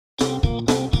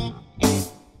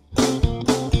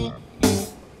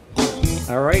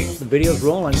All right, the video's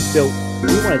rolling. So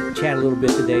we want to chat a little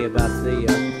bit today about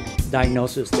the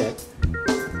diagnosis that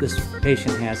this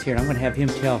patient has here. And I'm going to have him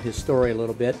tell his story a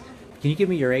little bit. Can you give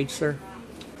me your age, sir?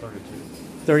 32.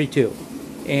 32.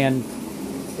 And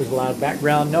there's a lot of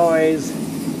background noise.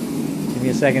 Give me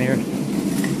a second here.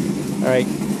 All right,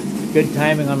 good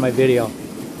timing on my video.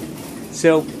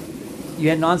 So you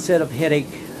had an onset of headache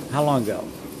how long ago?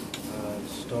 It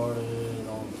started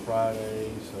on Friday,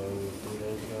 so 3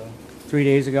 days ago. 3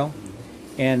 days ago?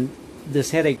 Mm-hmm. And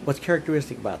this headache, what's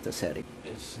characteristic about this headache?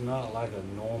 It's not like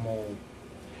a normal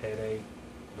headache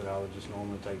that I would just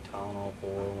normally take Tylenol for.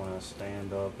 When I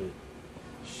stand up, it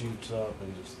shoots up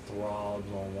and just throbs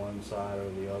on one side or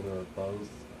the other or both.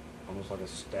 Almost like a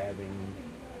stabbing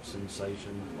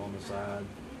sensation on the side.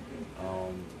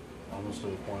 Almost to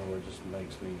the point where it just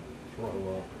makes me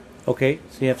throw up. Okay,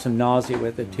 so you have some nausea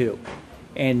with it too.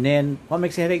 And then what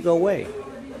makes the headache go away?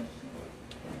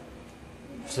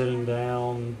 Sitting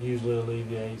down usually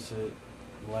alleviates it.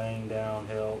 Laying down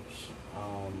helps.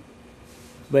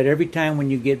 But every time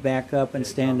when you get back up and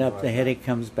stand up, right the headache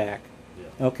comes back.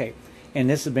 Yeah. Okay, and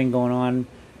this has been going on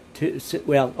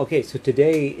well, okay, so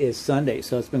today is Sunday,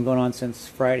 so it's been going on since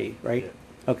Friday, right?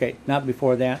 Yeah. Okay, not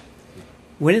before that.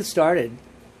 When it started,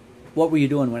 what were you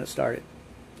doing when it started?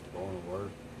 Going to work.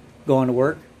 Going to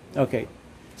work? Okay.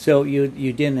 So you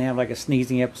didn't have like a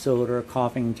sneezing episode or a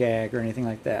coughing jag or anything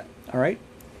like that, all right?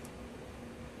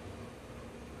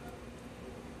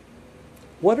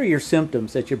 What are your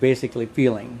symptoms that you're basically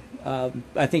feeling?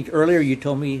 I think earlier you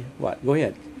told me, what? Go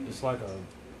ahead. It's like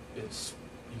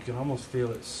you can almost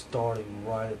feel it starting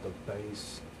right at the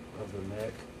base of the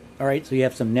neck. All right, so you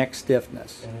have some neck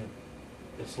stiffness. And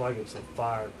it's like it's a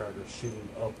firecracker shooting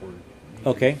upward. You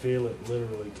Okay. can feel it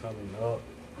literally coming up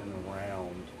and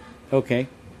around. Okay.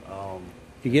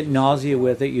 You get nausea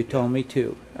with it, you told me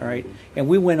too. All right. And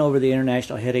we went over the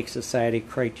International Headache Society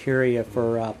criteria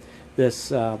for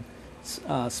this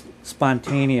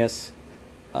spontaneous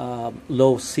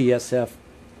low CSF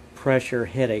pressure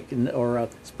headache or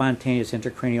spontaneous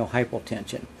intracranial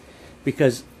hypotension.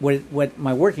 Because what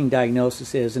my working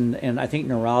diagnosis is, and I think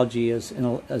neurology is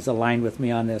aligned with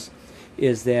me on this,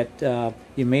 is that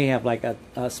you may have like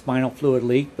a spinal fluid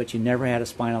leak, but you never had a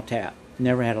spinal tap,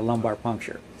 never had a lumbar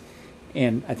puncture.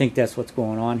 And I think that's what's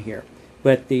going on here.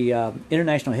 But the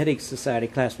International Headache Society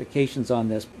classifications on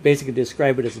this basically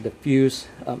describe it as a diffuse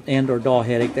end or dull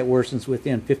headache that worsens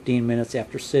within 15 minutes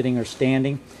after sitting or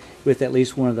standing with at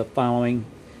least one of the following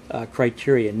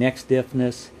criteria: neck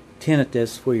stiffness,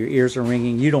 tinnitus, where your ears are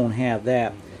ringing. You don't have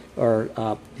that. Or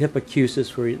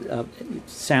hypoacusis, where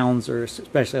sounds are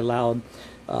especially loud.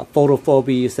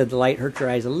 Photophobia, you said the light hurts your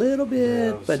eyes a little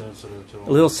bit, Yeah, but a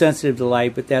little sensitive to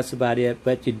light, but that's about it.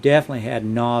 But you definitely had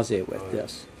nausea with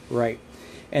this. Right.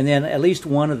 And then at least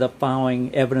one of the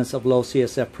following evidence of low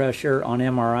CSF pressure on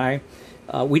MRI.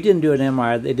 We didn't do an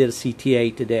MRI, they did a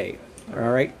CTA today. All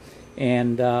right.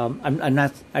 And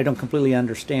I don't completely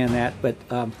understand that, but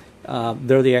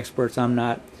they're the experts, I'm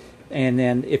not. And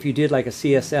then if you did like a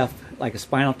CSF, like a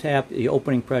spinal tap, the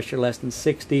opening pressure less than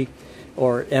 60,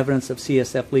 or evidence of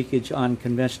CSF leakage on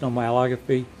conventional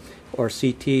myelography or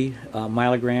CT,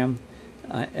 myelogram,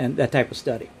 and that type of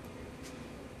study.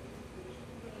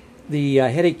 The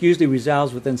headache usually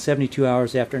resolves within 72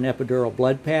 hours after an epidural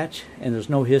blood patch, and there's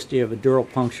no history of a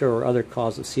dural puncture or other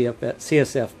cause of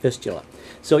CSF fistula.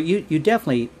 So you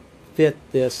definitely fit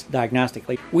this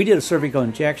diagnostically. We did a cervical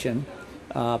injection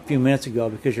a few minutes ago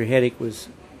because your headache was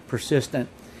persistent,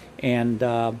 and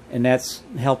that's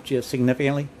helped you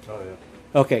significantly? Oh,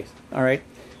 yeah. Okay, all right.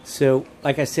 So,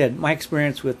 like I said, my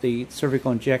experience with the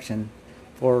cervical injection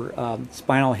for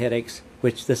spinal headaches,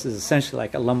 which this is essentially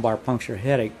like a lumbar puncture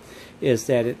headache, is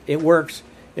that it works.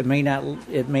 It may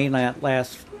not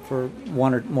last for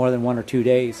more than 1 or 2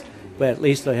 days, but at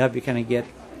least it'll help you kind of get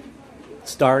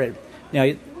started.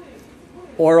 Now,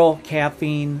 oral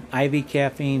caffeine, IV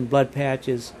caffeine, blood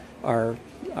patches are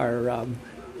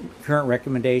current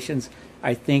recommendations.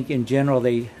 I think in general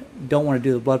they don't want to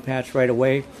do the blood patch right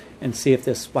away and see if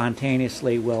this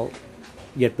spontaneously will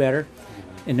get better.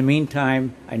 In the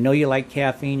meantime, I know you like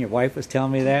caffeine. Your wife was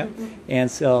telling me that,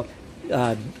 and so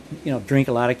drink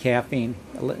a lot of caffeine,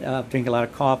 drink a lot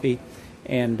of coffee,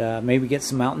 and maybe get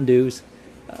some Mountain Dews.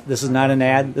 This is not an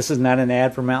ad. This is not an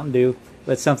ad for Mountain Dew,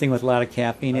 but something with a lot of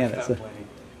caffeine in it. So.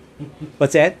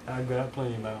 What's that? I've got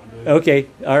plenty of Mountain Dew. Okay,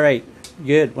 all right,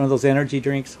 good. One of those energy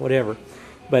drinks, whatever.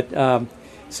 But I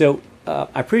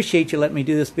appreciate you letting me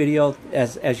do this video.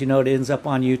 As you know, it ends up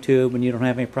on YouTube, and you don't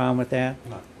have any problem with that.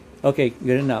 No. Okay,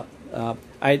 good enough.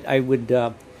 I would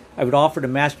offer to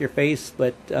mask your face,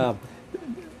 but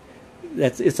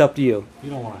it's up to you. You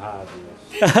don't want to hide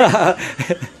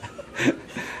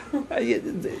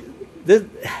this.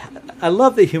 I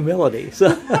love the humility.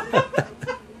 So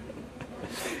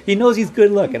he knows he's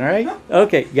good looking. All right.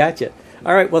 Okay, gotcha.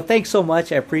 All right. Well, thanks so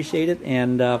much. I appreciate it.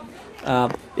 And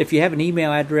if you have an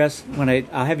email address,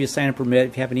 I'll have you sign a permit.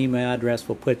 If you have an email address,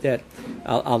 we'll put that.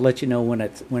 I'll let you know when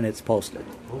it's posted.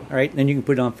 Cool. All right. Then you can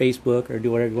put it on Facebook or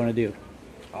do whatever you want to do.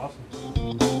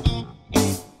 Awesome.